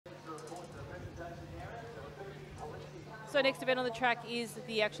So next event on the track is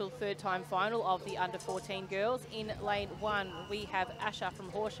the actual third time final of the under 14 girls. In lane 1, we have Asha from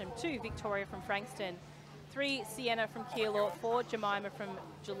Horsham, 2 Victoria from Frankston, 3 Sienna from Keilor, 4 Jemima from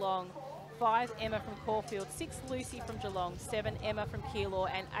Geelong, 5 Emma from Caulfield, 6 Lucy from Geelong, 7 Emma from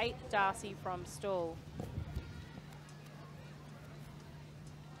Keilor, and 8 Darcy from Stawell.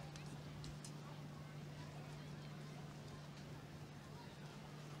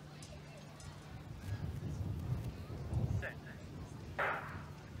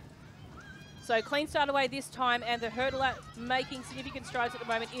 So clean start away this time, and the hurdler making significant strides at the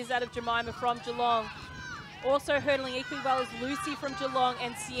moment is that of Jemima from Geelong. Also hurdling equally well is Lucy from Geelong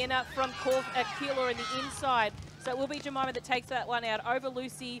and Sienna from Keilor in the inside. So it will be Jemima that takes that one out over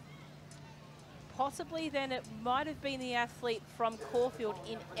Lucy. Possibly then it might have been the athlete from Caulfield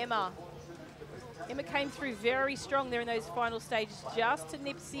in Emma. Emma came through very strong there in those final stages just to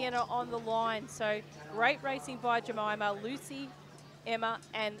nip Sienna on the line. So great racing by Jemima, Lucy, Emma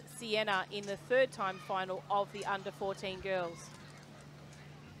and Sienna in the third time final of the under 14 girls.